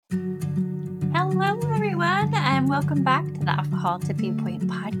Hello, everyone, and welcome back to the Alcohol Tipping Point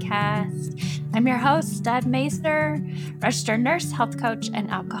podcast. I'm your host, Deb Maester, registered nurse, health coach,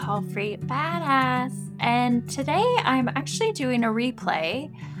 and alcohol-free badass. And today I'm actually doing a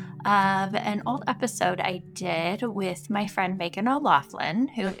replay of an old episode I did with my friend Megan O'Loughlin,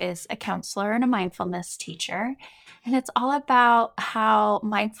 who is a counselor and a mindfulness teacher. And it's all about how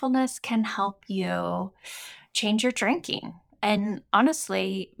mindfulness can help you change your drinking. And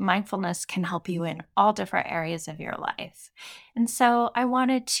honestly, mindfulness can help you in all different areas of your life. And so I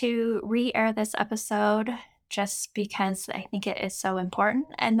wanted to re-air this episode just because I think it is so important.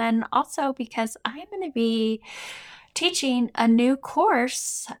 And then also because I'm going to be teaching a new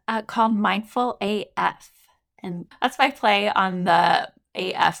course called Mindful AF. And that's my play on the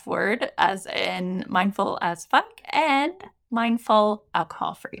AF word, as in mindful as fuck and mindful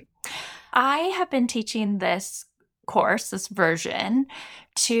alcohol free. I have been teaching this course, this version,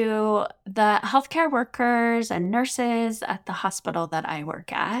 to the healthcare workers and nurses at the hospital that I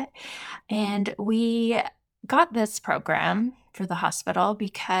work at. And we got this program for the hospital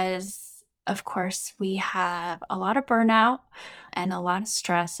because, of course, we have a lot of burnout and a lot of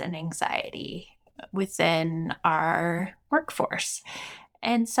stress and anxiety within our workforce.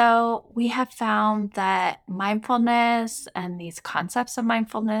 And so we have found that mindfulness and these concepts of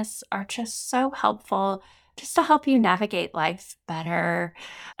mindfulness are just so helpful just to help you navigate life better,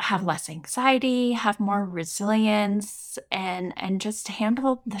 have less anxiety, have more resilience, and just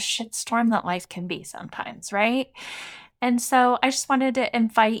handle the shitstorm that life can be sometimes, right? And so I just wanted to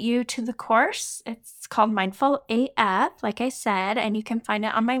invite you to the course. It's called Mindful AF, like I said, and you can find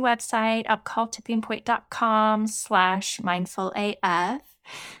it on my website, alcoholtippingpoint.com/mindfulAF.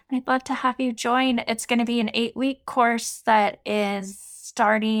 I'd love to have you join. It's going to be an 8-week course that is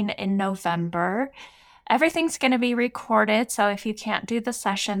starting in November. Everything's going to be recorded, so if you can't do the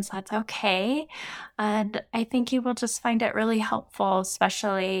sessions, that's okay. And I think you will just find it really helpful,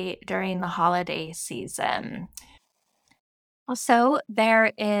 especially during the holiday season. Also,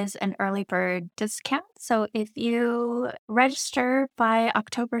 there is an early bird discount. So if you register by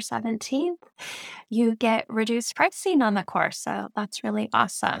October 17th, you get reduced pricing on the course. So that's really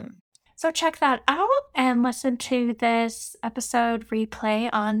awesome. So check that out and listen to this episode replay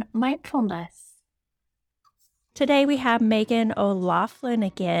on mindfulness. Today we have Megan O'Loughlin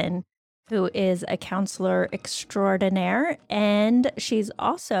again, who is a counselor extraordinaire, and she's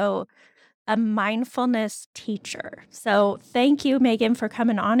also a mindfulness teacher. So thank you, Megan, for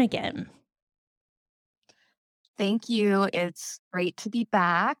coming on again. Thank you. It's great to be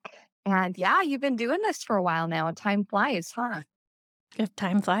back. And yeah, you've been doing this for a while now. Time flies, huh? If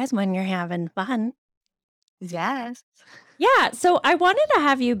time flies when you're having fun. Yes. Yeah, so I wanted to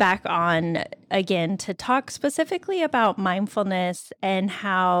have you back on again to talk specifically about mindfulness and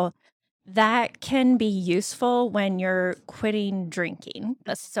how that can be useful when you're quitting drinking.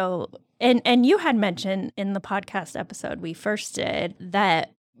 So, and you had mentioned in the podcast episode we first did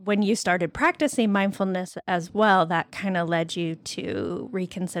that when you started practicing mindfulness as well, that kind of led you to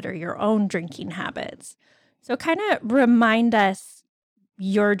reconsider your own drinking habits. So kind of remind us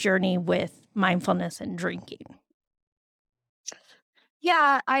your journey with mindfulness and drinking.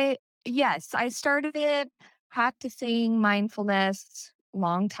 Yeah, I started practicing mindfulness a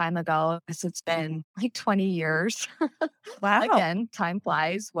long time ago. Because it's been like 20 years. Wow. Again, time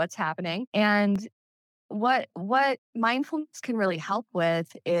flies. What's happening? And what mindfulness can really help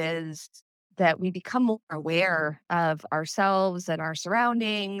with is that we become more aware of ourselves and our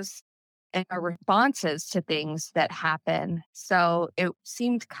surroundings and our responses to things that happen. So it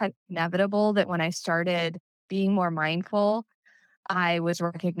seemed kind of inevitable that when I started being more mindful, I was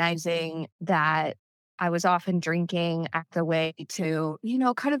recognizing that I was often drinking as a way to,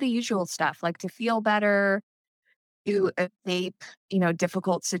 kind of the usual stuff, like to feel better, to escape,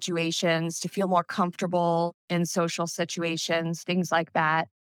 difficult situations, to feel more comfortable in social situations, things like that.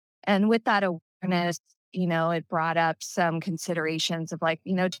 And with that awareness, it brought up some considerations of like,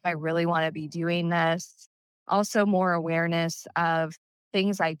 do I really want to be doing this? Also, more awareness of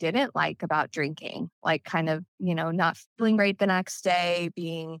things I didn't like about drinking, like kind of, not feeling great the next day,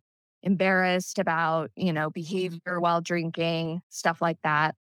 being embarrassed about, behavior while drinking, stuff like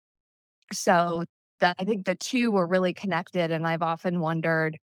that. So I think the two were really connected. And I've often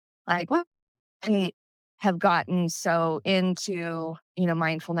wondered, like, what I have gotten so into,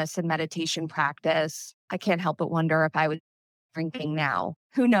 mindfulness and meditation practice. I can't help but wonder if I was drinking now.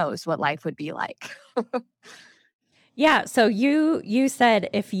 Who knows what life would be like? Yeah. So you said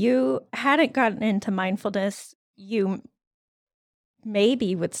if you hadn't gotten into mindfulness, you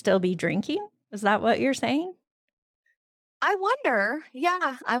maybe would still be drinking. Is that what you're saying? I wonder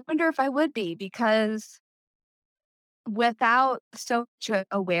if I would be, because without so much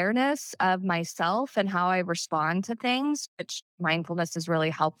awareness of myself and how I respond to things, which mindfulness is really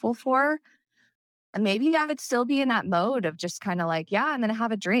helpful for, and maybe I would still be in that mode of just kind of like, yeah, I'm going to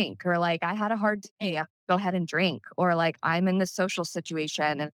have a drink, or like, I had a hard day, I'll go ahead and drink, or like, I'm in this social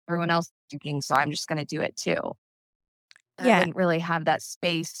situation and everyone else is drinking, so I'm just going to do it too. I Yeah. wouldn't really have that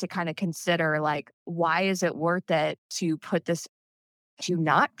space to kind of consider, like, why is it worth it to put this to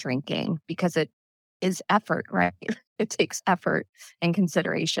not drinking? Because it is effort, right? It takes effort and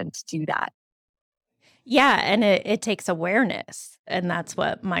consideration to do that. Yeah. And it takes awareness. And that's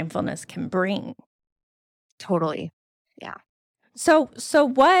what mindfulness can bring. Totally. Yeah. So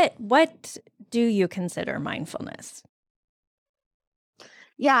what do you consider mindfulness?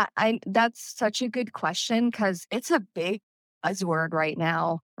 Yeah, I that's such a good question, because it's a big buzzword right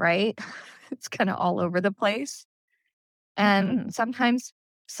now, right? It's kind of all over the place. And Mhm.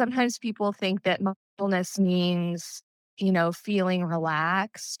 sometimes people think that mindfulness means, feeling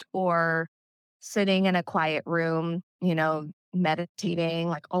relaxed or sitting in a quiet room, meditating,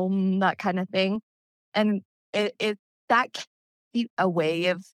 like that kind of thing. And it that can be a way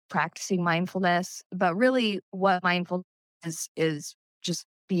of practicing mindfulness, but really what mindfulness is just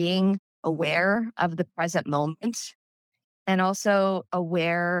being aware of the present moment, and also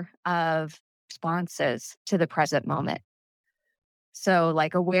aware of responses to the present moment. So,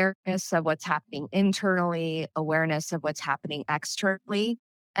 like, awareness of what's happening internally, awareness of what's happening externally.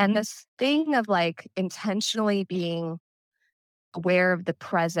 And this thing of like intentionally being aware of the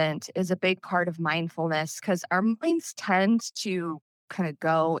present is a big part of mindfulness, because our minds tend to kind of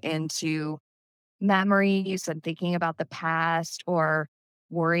go into memories and thinking about the past or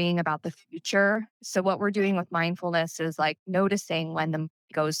worrying about the future. So, what we're doing with mindfulness is like noticing when the mind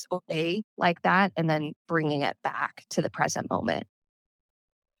goes away like that, and then bringing it back to the present moment.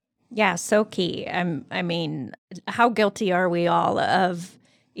 Yeah, so key. I mean, how guilty are we all of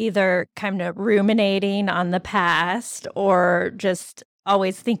either kind of ruminating on the past or just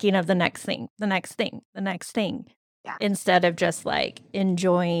always thinking of the next thing, the next thing, the next thing, Yeah. instead of just like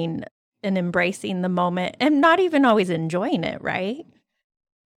enjoying and embracing the moment and not even always enjoying it, right?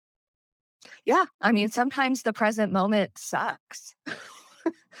 Yeah. I mean, sometimes the present moment sucks.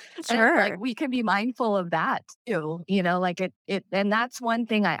 And like, Sure. we can be mindful of that too, like and that's one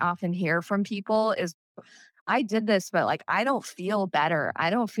thing I often hear from people is, I did this, but like, I don't feel better. I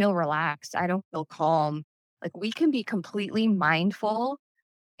don't feel relaxed. I don't feel calm. Like, we can be completely mindful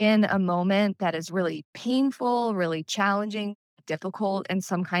in a moment that is really painful, really challenging, difficult in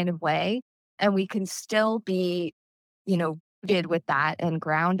some kind of way. And we can still be, rooted with that and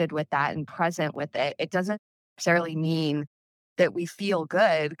grounded with that and present with it. It doesn't necessarily mean that we feel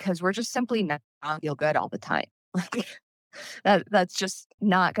good, because we're just simply not gonna feel good all the time. Like, that's just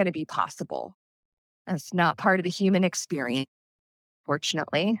not going to be possible. That's not part of the human experience,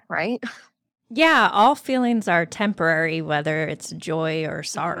 fortunately, right? Yeah, all feelings are temporary, whether it's joy or Mhm.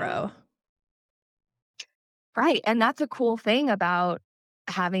 sorrow. Right. And that's a cool thing about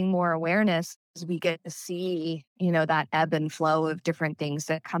having more awareness, is we get to see, that ebb and flow of different things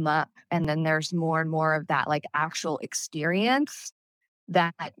that come up. And then there's more and more of that like actual experience,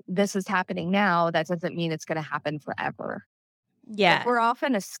 that this is happening now. That doesn't mean it's going to happen forever. If Yeah. we're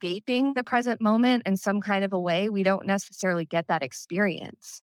often escaping the present moment in some kind of a way, we don't necessarily get that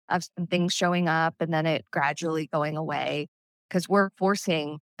experience of some things showing up and then it gradually going away, because we're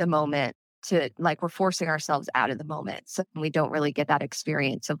forcing the moment to, like, we're forcing ourselves out of the moment. So we don't really get that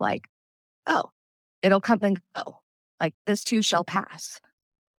experience of like, oh, it'll come and go. Like, this too shall pass.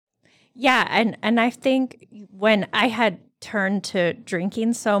 Yeah, and I think when I had turned to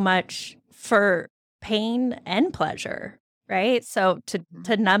drinking so much for pain and pleasure, right? So Mhm.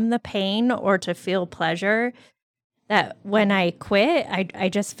 to numb the pain or to feel pleasure, that when Mhm. I quit, I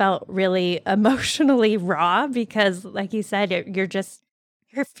just felt really emotionally raw because like you said,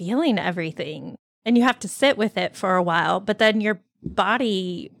 you're feeling everything and you have to sit with it for a while, but then your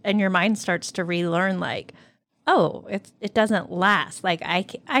body and your mind starts to relearn like, oh, it doesn't last. Like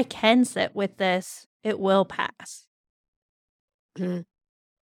I can sit with this. It will pass. Mhm.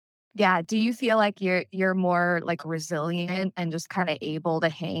 Yeah. Do you feel like you're more like resilient and just kind of able to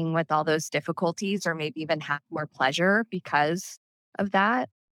hang with all those difficulties, or maybe even have more pleasure because of that?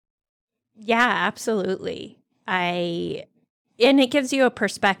 Yeah, absolutely. I and it gives you a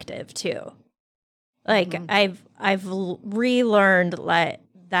perspective too. Like Mhm. I've relearned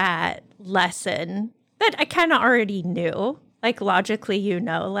that lesson that I kind of already knew. Like logically,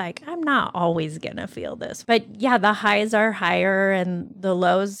 like I'm not always gonna feel this. But yeah, the highs are higher and the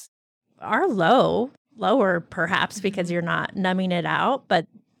lows are low. lower perhaps because Mhm. you're not numbing it out, but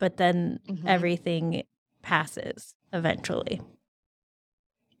then Mhm. everything passes eventually.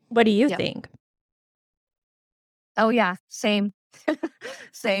 What do you Yep. think? Oh, yeah. Same.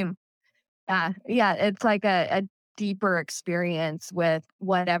 Same. Yeah. Yeah. It's like a deeper experience with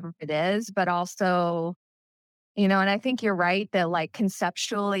whatever it is, but also, and I think you're right that like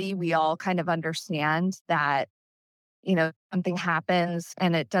conceptually, we all kind of understand that, something happens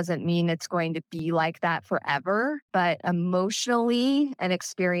and it doesn't mean it's going to be like that forever, but emotionally and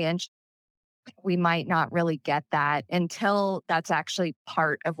experientially, we might not really get that until that's actually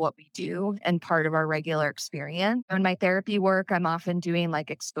part of what we do and part of our regular experience. In my therapy work, I'm often doing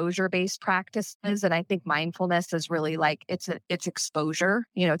like exposure based practices. And I think mindfulness is really like it's exposure,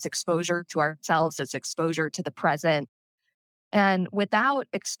 it's exposure to ourselves, it's exposure to the present. And without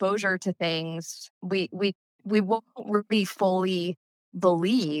exposure to things, we won't really fully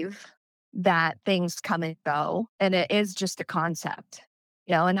believe that things come and go. And it is just a concept,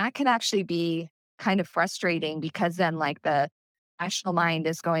 and that can actually be kind of frustrating because then like the rational mind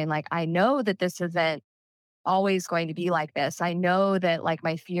is going like, I know that this isn't always going to be like this. I know that like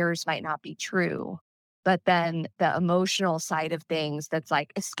my fears might not be true. But then the emotional side of things that's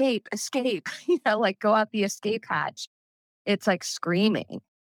like escape, escape, like go out the escape hatch, it's like screaming,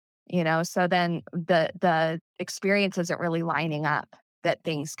 so then the experience isn't really lining up, that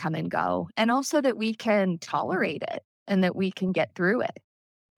things come and go, and also that we can tolerate it and that we can get through it.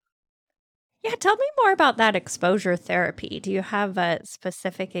 Yeah, tell me more about that exposure therapy. Do you have a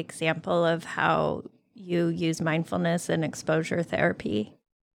specific example of how you use mindfulness and exposure therapy?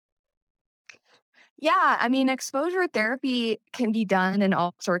 Yeah, I mean, exposure therapy can be done in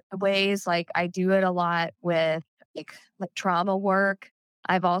all sorts of ways. Like I do it a lot with like trauma work.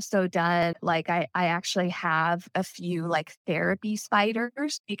 I've also done like I actually have a few like therapy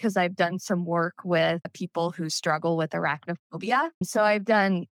spiders because I've done some work with people who struggle with arachnophobia. So I've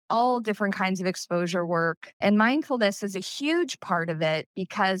done all different kinds of exposure work, and mindfulness is a huge part of it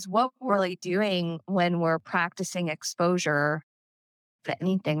because what we're really doing when we're practicing exposure, if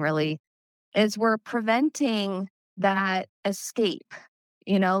anything really, is we're preventing that escape.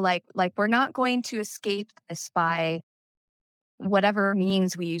 Like we're not going to escape this by whatever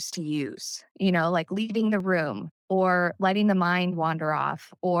means we used to use, like leaving the room or letting the mind wander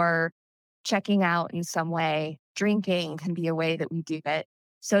off or checking out in some way. Drinking can be a way that we do it.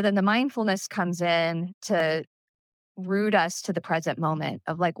 So then the mindfulness comes in to root us to the present moment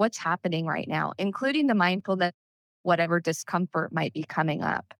of like what's happening right now, including the mindfulness, whatever discomfort might be coming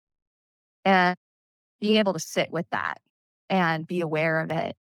up. And being able to sit with that and be aware of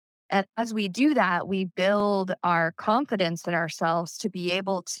it. And as we do that, we build our confidence in ourselves to be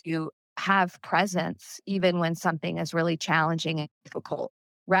able to have presence even when something is really challenging and difficult,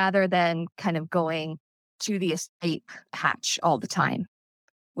 rather than kind of going to the escape hatch all the time,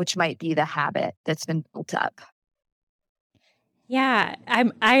 which might be the habit that's been built up. Yeah,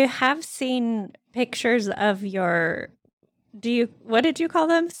 I have seen pictures of your what did you call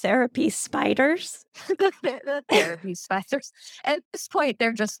them? Therapy spiders? The therapy sponsors. At this point,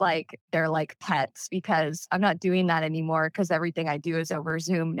 they're like pets because I'm not doing that anymore because everything I do is over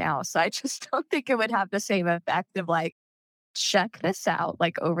Zoom now. So I just don't think it would have the same effect of like, check this out,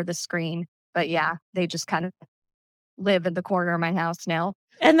 like over the screen. But yeah, they just kind of live in the corner of my house now.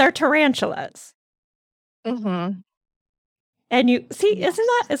 And they're tarantulas. Hmm. And you see, isn't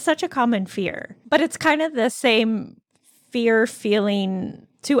that Yes. it's such a common fear? But it's kind of the same fear feeling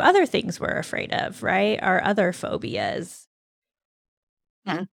to other things we're afraid of, right? Our other phobias.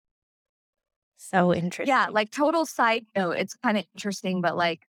 Yeah. So Yeah, interesting. like total side note, it's kind of interesting, but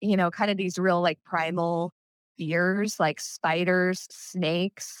like, kind of these real like primal fears like spiders,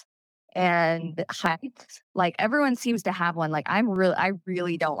 snakes, and heights. Like everyone seems to have one. Like I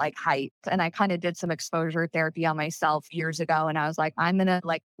really don't like heights. And I kind of did some exposure therapy on myself years ago. And I was like, I'm gonna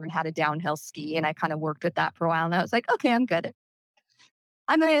like learn how to downhill ski. And I kind of worked with that for a while. And I was like, okay, I'm good.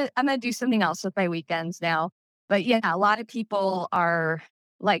 I'm gonna do something else with my weekends now. But yeah, a lot of people are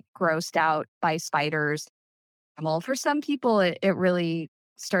like grossed out by spiders. Well, for some people, it really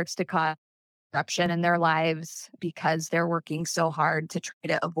starts to cause disruption in their lives because they're working so hard to try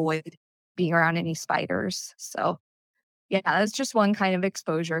to avoid being around any spiders. So yeah, that's just one kind of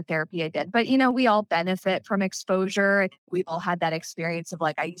exposure therapy I did. But we all benefit from exposure. I think we've all had that experience of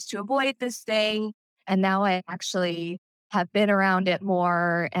like, I used to avoid this thing, and now I actually have been around it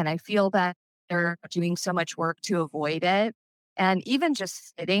more, and I feel that they're doing so much work to avoid it. And even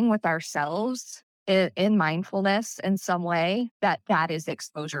just sitting with ourselves in mindfulness in some way, that is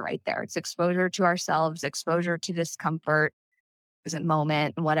exposure right there. It's exposure to ourselves, exposure to discomfort, present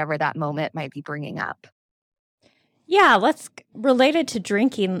moment and whatever that moment might be bringing up. Yeah, related to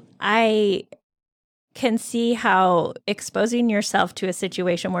drinking, I can see how exposing yourself to a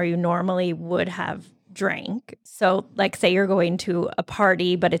situation where you normally would have drank. So, like, say you're going to a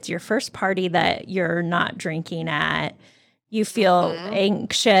party, but it's your first party that you're not drinking at. You feel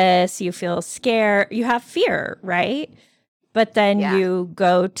anxious, you feel scared, you have fear, right? But then Yeah. you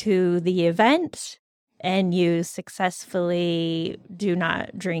go to the event and you successfully do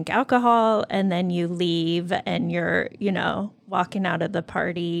not drink alcohol, and then you leave and you're, walking out of the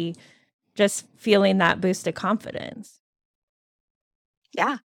party just feeling that boost of confidence.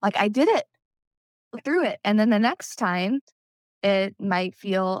 Yeah. Like I did it through it. And then the next time it might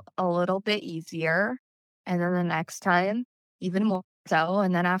feel a little bit easier. And then the next time, even more so.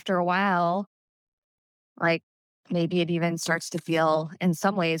 And then after a while, like maybe it even starts to feel in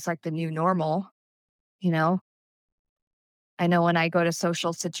some ways like the new normal, you know? I know when I go to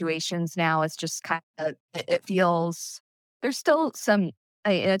social situations now, it's just kind of, it feels, there's still some,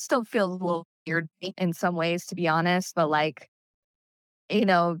 it still feels a little weird in some ways, to be honest, but like,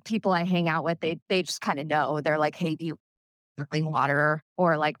 people I hang out with, they just kind of know. They're like, "Hey, do you drink water?"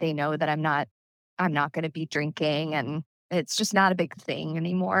 Or like they know that I'm not going to be drinking, and it's just not a big thing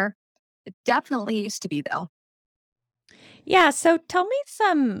anymore. It definitely used to be though. Yeah. So tell me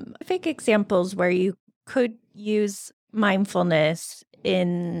some specific examples where you could use mindfulness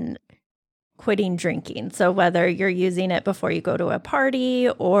in quitting drinking. So whether you're using it before you go to a party,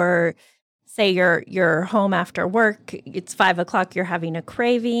 or say you're home after work, it's 5 o'clock, you're having a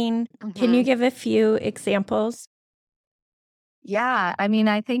craving. Can you Mhm. give a few examples? Yeah, I mean,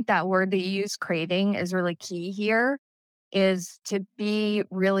 I think that word that you use, craving, is really key here. Is to be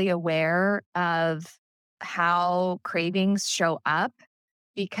really aware of how cravings show up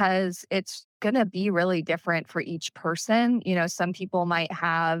because it's going to be really different for each person. Some people might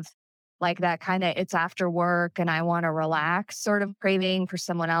have like that kind of it's after work and I want to relax sort of craving. For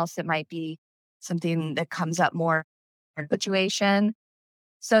someone else, it might be something that comes up more in a situation.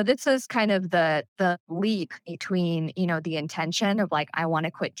 So this is kind of the leap between, the intention of like, I want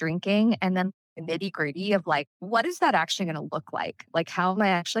to quit drinking, and then the nitty-gritty of like, what is that actually going to look like? Like, how am I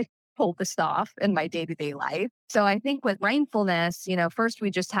actually pull this off in my day-to-day life? So I think with mindfulness, first we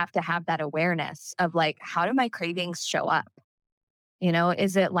just have to have that awareness of like, how do my cravings show up?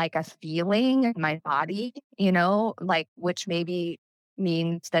 Is it like a feeling in my body, like which maybe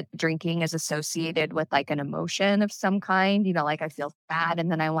means that drinking is associated with like an emotion of some kind, like I feel sad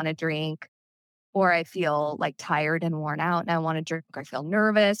and then I want to drink, or I feel like tired and worn out and I want to drink, I feel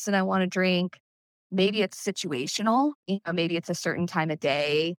nervous and I want to drink. Maybe it's situational, maybe it's a certain time of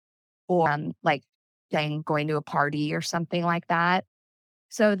day, or like saying going to a party or something like that.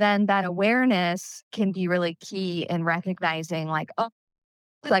 So then that awareness can be really key in recognizing like, oh,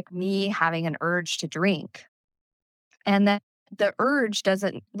 like me having an urge to drink. And that the urge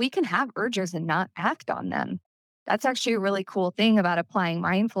doesn't, we can have urges and not act on them. That's actually a really cool thing about applying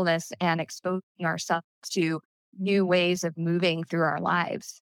mindfulness and exposing ourselves to new ways of moving through our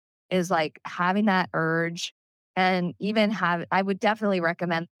lives is like having that urge. And even I would definitely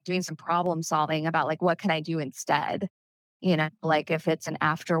recommend doing some problem solving about like, what can I do instead? Like if it's an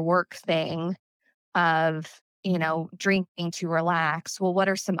after work thing, of, drinking to relax. Well, what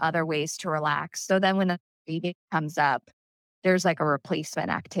are some other ways to relax? So then when a meeting comes up, there's like a replacement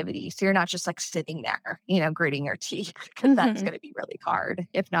activity. So you're not just like sitting there, gritting your teeth, because that's Mhm. going to be really hard,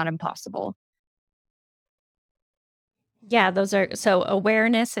 if not impossible. Yeah, those are so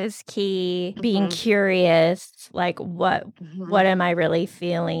awareness is key, being Hmm. curious, like what Hmm. am I really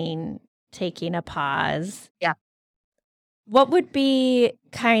feeling, taking a pause. Yeah. What would be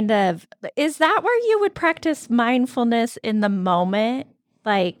is that where you would practice mindfulness in the moment?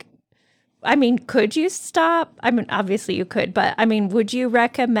 Like, I mean, could you stop? I mean, obviously you could, but I mean, would you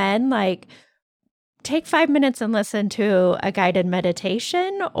recommend like take 5 minutes and listen to a guided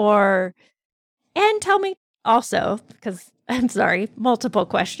meditation? And tell me also, because I'm sorry, multiple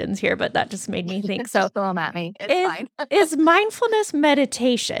questions here, but that just made me think. So Just throw them at me. It's is fine. is mindfulness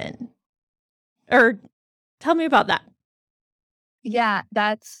meditation? Or tell me about that. Yeah,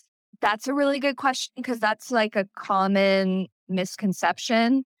 that's a really good question because that's like a common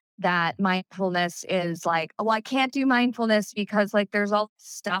misconception that mindfulness is like, oh, I can't do mindfulness because like there's all this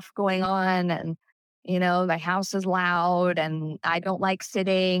stuff going on and my house is loud and I don't like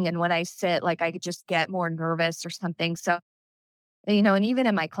sitting, and when I sit like I just get more nervous or something. So, and even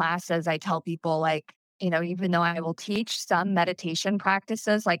in my classes I tell people like, even though I will teach some meditation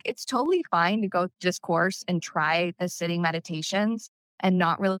practices, like it's totally fine to go to this course and try the sitting meditations and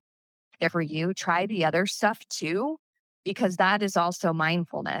not really there for you. Try the other stuff too. because that is also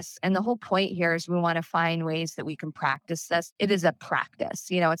mindfulness. And the whole point here is we want to find ways that we can practice this. It is a practice,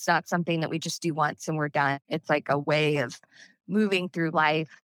 it's not something that we just do once and we're done. It's like a way of moving through life.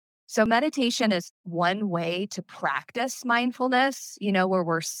 So meditation is one way to practice mindfulness, where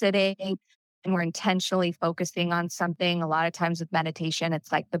we're sitting and we're intentionally focusing on something. A lot of times with meditation,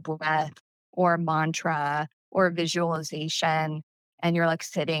 it's like the breath or a mantra or a visualization, and you're like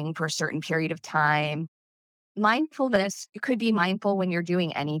sitting for a certain period of time. Mindfulness, you could be mindful when you're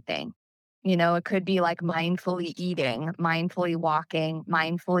doing anything. It could be like mindfully eating, mindfully walking,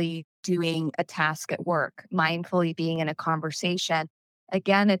 mindfully doing a task at work, mindfully being in a conversation.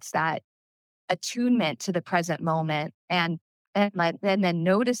 Again, it's that attunement to the present moment and then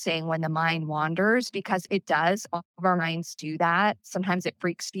noticing when the mind wanders, because it does. All of our minds do that. Sometimes it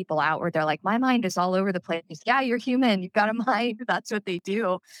freaks people out where they're like, my mind is all over the place. Yeah, you're human. You've got a mind. That's what they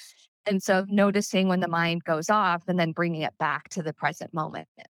do. And so noticing when the mind goes off and then bringing it back to the present moment.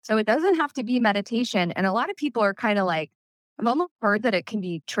 So it doesn't have to be meditation. And a lot of people are kind of like, I've almost heard that it can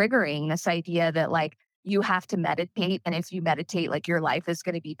be triggering, this idea that like you have to meditate. And if you meditate, like your life is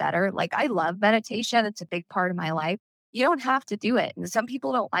going to be better. Like I love meditation. It's a big part of my life. You don't have to do it. And some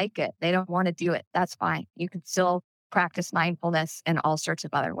people don't like it. They don't want to do it. That's fine. You can still practice mindfulness in all sorts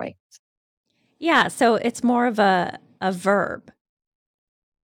of other ways. Yeah. So it's more of a verb.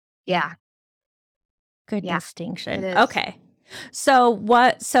 Yeah. Good Yeah, distinction. it is. Okay.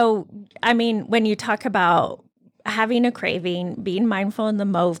 So I mean, when you talk about having a craving, being mindful in the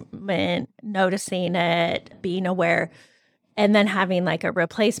moment, noticing it, being aware, and then having like a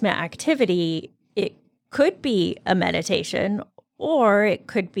replacement activity, it could be a meditation, or it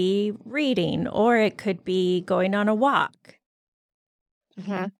could be reading, or it could be going on a walk.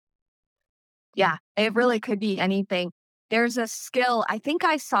 Mm-hmm. Yeah, it really could be anything. There's a skill. I think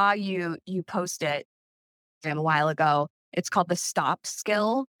I saw you post it a while ago. It's called the stop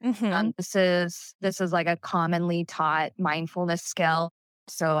skill. Mm-hmm. This is like a commonly taught mindfulness skill.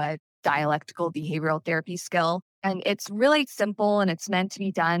 So a dialectical behavioral therapy skill. And it's really simple and it's meant to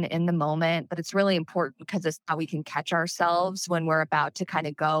be done in the moment, but it's really important because it's how we can catch ourselves when we're about to kind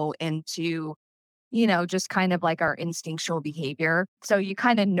of go into just kind of like our instinctual behavior. So you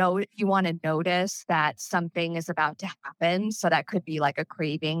kind of know, you want to notice that something is about to happen. So that could be like a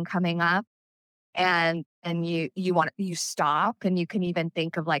craving coming up. And you stop, and you can even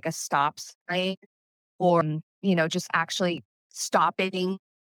think of like a stop sign, or just actually stopping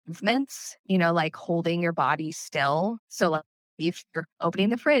movements, like holding your body still. So like if you're opening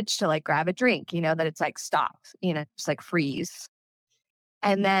the fridge to like grab a drink, that it's like stop, just like freeze.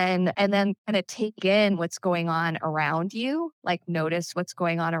 And then kind of take in what's going on around you, like notice what's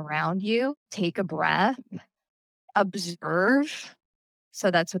going on around you, take a breath, observe. So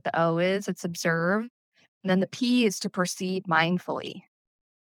that's what the O is, it's observe. And then the P is to proceed mindfully.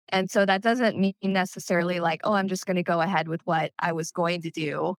 And so that doesn't mean necessarily like, oh, I'm just going to go ahead with what I was going to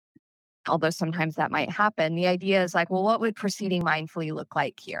do, although sometimes that might happen. The idea is like, well, what would proceeding mindfully look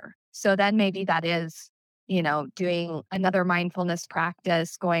like here? So then maybe that is, doing another mindfulness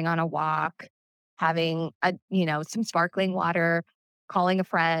practice, going on a walk, having some sparkling water, calling a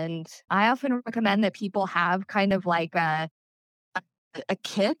friend. I often recommend that people have kind of like a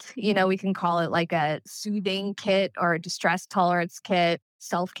kit, we can call it like a soothing kit or a distress tolerance kit,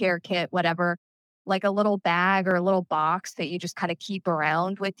 self-care kit, whatever, like a little bag or a little box that you just kind of keep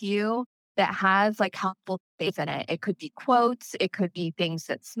around with you that has like helpful things in it. It could be quotes, it could be things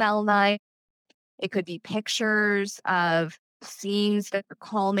that smell nice, it could be pictures of scenes that are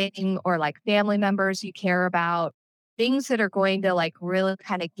calming or like family members you care about, things that are going to like really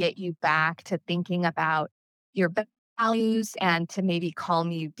kind of get you back to thinking about your values and to maybe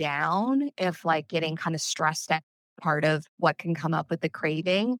calm you down if like getting kind of stressed at part of what can come up with the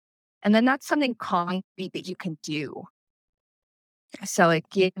craving. And then that's something concrete that you can do. So it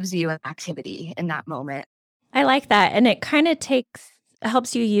gives you an activity in that moment. I like that. And it kind of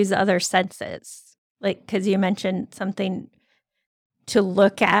helps you use other senses. Like, because you mentioned something to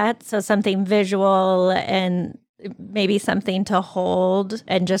look at. So something visual and maybe something to hold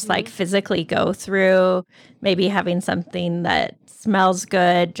and just like physically go through, maybe having something that smells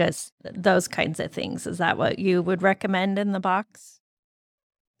good, just those kinds of things. Is that what you would recommend in the box?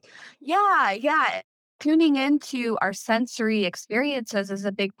 Yeah, yeah. Tuning into our sensory experiences is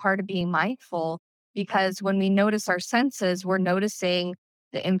a big part of being mindful, because when we notice our senses, we're noticing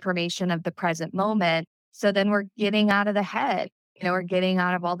the information of the present moment. So then we're getting out of the head, we're getting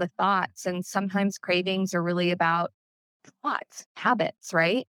out of all the thoughts. And sometimes cravings are really about thoughts, habits,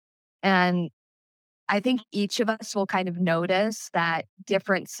 right? And I think each of us will kind of notice that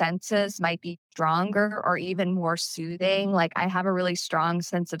different senses might be stronger or even more soothing. Like I have a really strong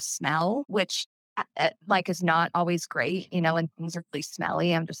sense of smell, which like is not always great. When things are really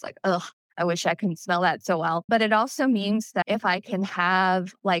smelly, I'm just like, ugh, I wish I could smell that so well. But it also means that if I can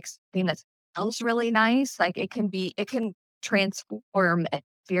have like something that smells really nice, like it can transform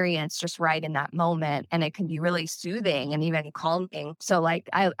experience just right in that moment, and it can be really soothing and even calming. So like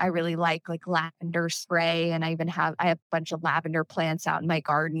I really like lavender spray, and I have a bunch of lavender plants out in my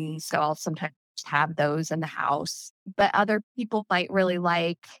garden, so I'll sometimes just have those in the house. But other people might really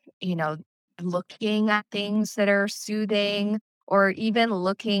like, you know, looking at things that are soothing, or even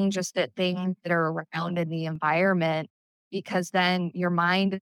looking just at things that are around in the environment, because then your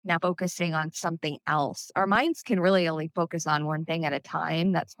mind is now focusing on something else. Our minds can really only focus on one thing at a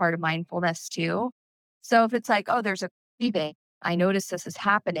time. That's part of mindfulness too. So if it's like, oh, there's a breathing, I notice this is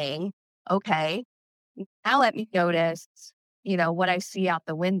happening. Okay, now let me notice, what I see out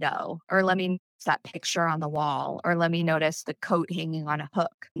the window, or let me notice that picture on the wall, or let me notice the coat hanging on a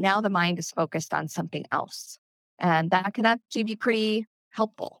hook. Now the mind is focused on something else. And that can actually be pretty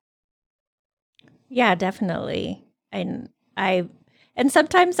helpful. Yeah, definitely. And I and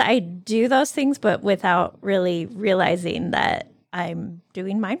sometimes I do those things, but without really realizing that I'm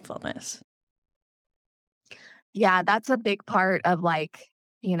doing mindfulness. Yeah, that's a big part of like,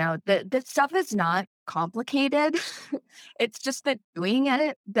 the stuff is not complicated. It's just that doing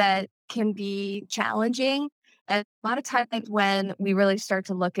it that can be challenging. And a lot of times when we really start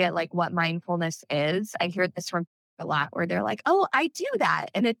to look at like what mindfulness is, I hear this from a lot where they're like, oh, I do that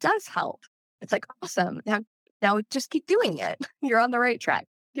and it does help. It's like, awesome. Now just keep doing it. You're on the right track.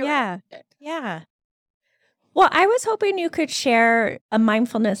 Do Yeah. it. Yeah. Well, I was hoping you could share a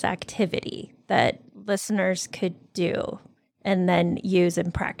mindfulness activity that listeners could do and then use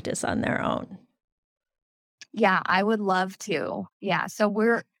and practice on their own. Yeah, I would love to. Yeah.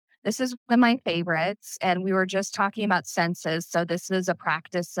 This is one of my favorites. And we were just talking about senses. So this is a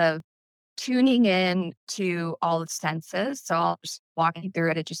practice of tuning in to all the senses. So I'll just walk you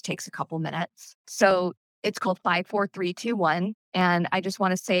through it. It just takes a couple minutes. So it's called 5, 4, 3, 2, 1. And I just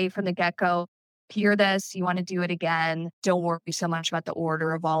want to say from the get go, hear this, you want to do it again. Don't worry so much about the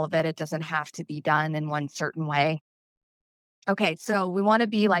order of all of it. It doesn't have to be done in one certain way. Okay, so we want to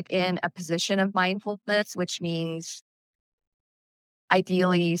be like in a position of mindfulness, which means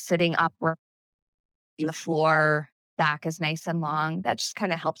ideally sitting upright on the floor, back is nice and long. That just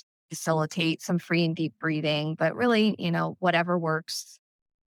kind of helps facilitate some free and deep breathing. But really, whatever works,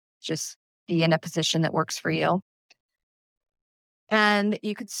 just be in a position that works for you. And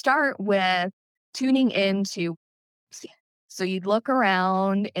you could start with tuning into, so you'd look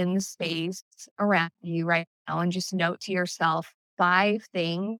around in the space around you right now and just note to yourself 5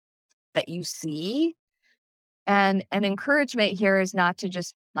 things that you see. And an encouragement here is not to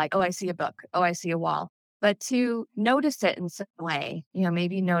just like, oh, I see a book, oh, I see a wall, but to notice it in some way,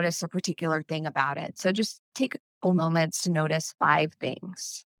 maybe notice a particular thing about it. So just take a couple moments to notice 5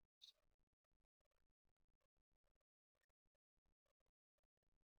 things.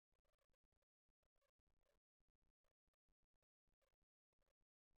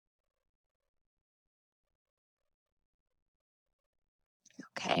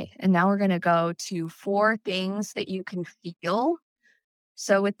 Okay. And now we're going to go to 4 things that you can feel.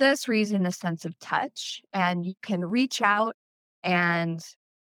 So with this, we're using the sense of touch, and you can reach out and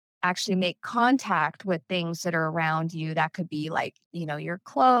actually make contact with things that are around you. That could be like, your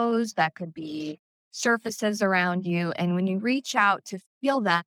clothes, that could be surfaces around you. And when you reach out to feel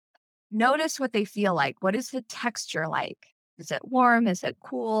that, notice what they feel like. What is the texture like? Is it warm? Is it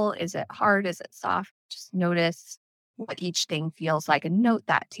cool? Is it hard? Is it soft? Just notice what each thing feels like and note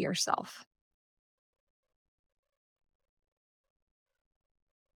that to yourself.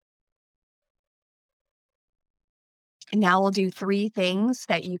 And now we'll do 3 things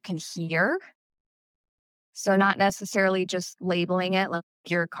that you can hear. So not necessarily just labeling it like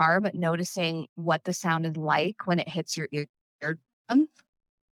your car, but noticing what the sound is like when it hits your ear.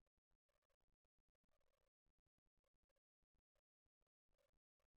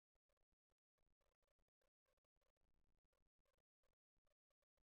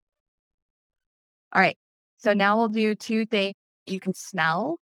 All right. So now we'll do 2 things you can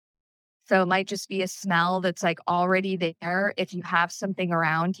smell. So it might just be a smell that's like already there. If you have something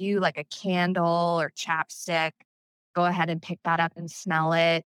around you, like a candle or chapstick, go ahead and pick that up and smell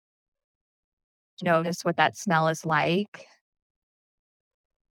it. Notice what that smell is like.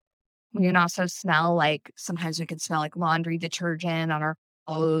 We can also smell like sometimes we can smell like laundry detergent on our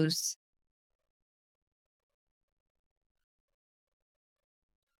clothes.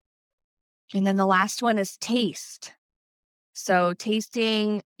 And then the last one is taste. So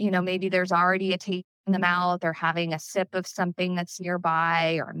tasting, maybe there's already a taste in the mouth, or having a sip of something that's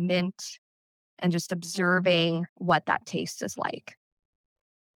nearby, or mint, and just observing what that taste is like.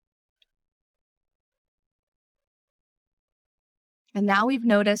 And now we've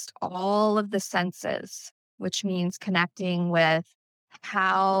noticed all of the senses, which means connecting with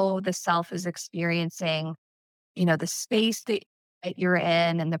how the self is experiencing, the space that you're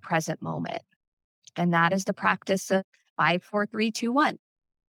in the present moment. And that is the practice of 5, 4, 3, 2, 1.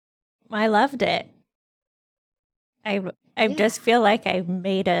 I loved it. I just feel like I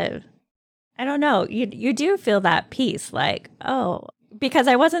made I don't know, you do feel that peace, like, oh, because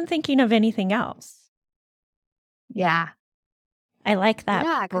I wasn't thinking of anything else. Yeah. I like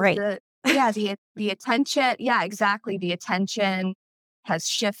that break. The attention. Yeah, exactly. The attention has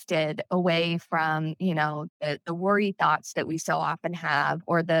shifted away from, the worry thoughts that we so often have,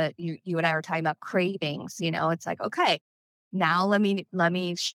 or you and I were talking about cravings. It's like, okay, now let me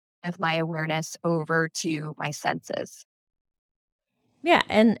shift my awareness over to my senses. Yeah,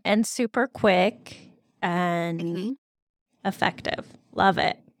 and super quick and effective. Love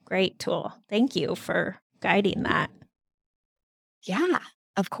it. Great tool. Thank you for guiding that. Yeah,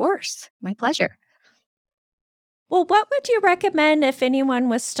 of course. My pleasure. Well, what would you recommend if anyone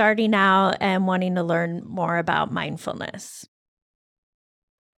was starting out and wanting to learn more about mindfulness?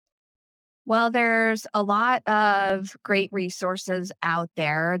 Well, there's a lot of great resources out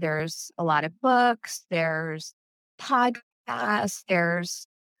there. There's a lot of books, there's podcasts, there's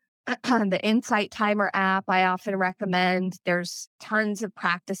the Insight Timer app I often recommend. There's tons of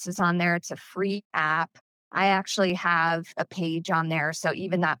practices on there. It's a free app. I actually have a page on there. So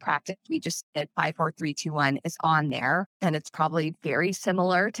even that practice we just did, 5, 4, 3, 2, 1, is on there. And it's probably very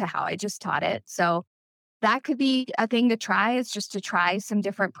similar to how I just taught it. So that could be a thing to try, is just to try some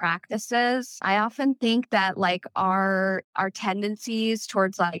different practices. I often think that like our tendencies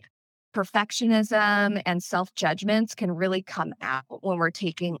towards like perfectionism and self-judgments can really come out when we're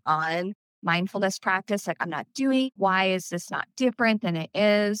taking on mindfulness practice. Like, I'm not doing, why is this not different than it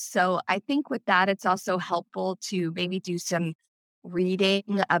is? So I think with that, it's also helpful to maybe do some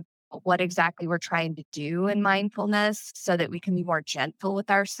reading about what exactly we're trying to do in mindfulness, so that we can be more gentle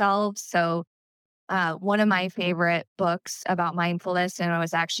with ourselves. So one of my favorite books about mindfulness, and it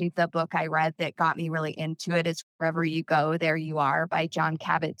was actually the book I read that got me really into it, is Wherever You Go, There You Are by Jon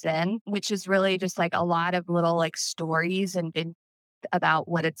Kabat-Zinn, which is really just like a lot of little like stories and about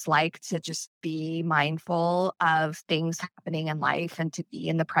what it's like to just be mindful of things happening in life and to be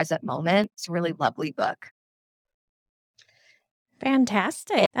in the present moment. It's a really lovely book.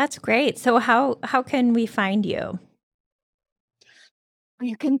 Fantastic. That's great. So how can we find you?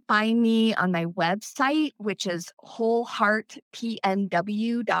 You can find me on my website, which is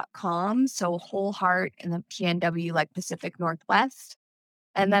wholeheartpnw.com. So Whole Heart and the PNW, like Pacific Northwest.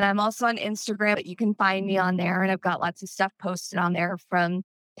 And then I'm also on Instagram, but you can find me on there. And I've got lots of stuff posted on there from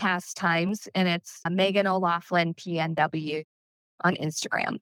past times. And it's Megan O'Laughlin PNW on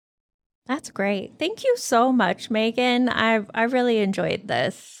Instagram. That's great. Thank you so much, Megan. I really enjoyed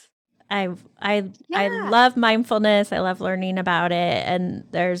this. I love mindfulness. I love learning about it. And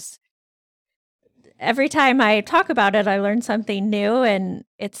every time I talk about it, I learn something new, and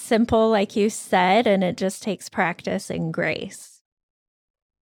it's simple, like you said, and it just takes practice and grace.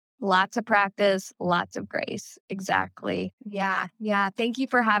 Lots of practice, lots of grace. Exactly. Yeah. Thank you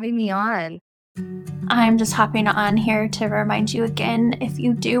for having me on. I'm just hopping on here to remind you again, if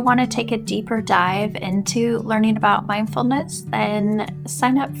you do want to take a deeper dive into learning about mindfulness, then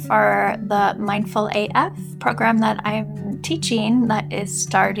sign up for the Mindful AF program that I'm teaching that is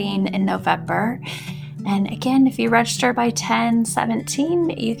starting in November. And again, if you register by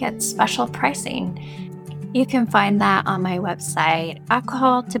 10/17, you get special pricing. You can find that on my website,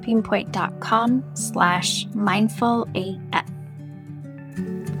 alcoholtippingpoint.com/mindfulaf.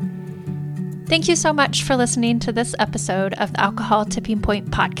 Thank you so much for listening to this episode of the Alcohol Tipping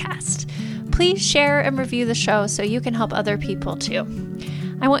Point podcast. Please share and review the show so you can help other people too.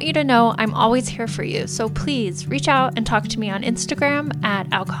 I want you to know I'm always here for you, so please reach out and talk to me on Instagram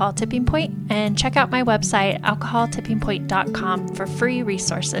at Alcohol Tipping Point, and check out my website, alcoholtippingpoint.com, for free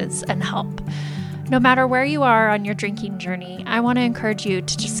resources and help. No matter where you are on your drinking journey, I want to encourage you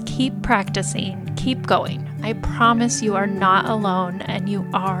to just keep practicing, keep going. I promise you are not alone, and you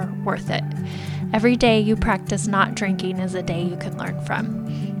are worth it. Every day you practice not drinking is a day you can learn from.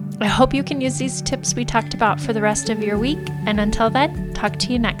 I hope you can use these tips we talked about for the rest of your week, and until then, talk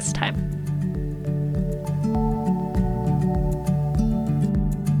to you next time.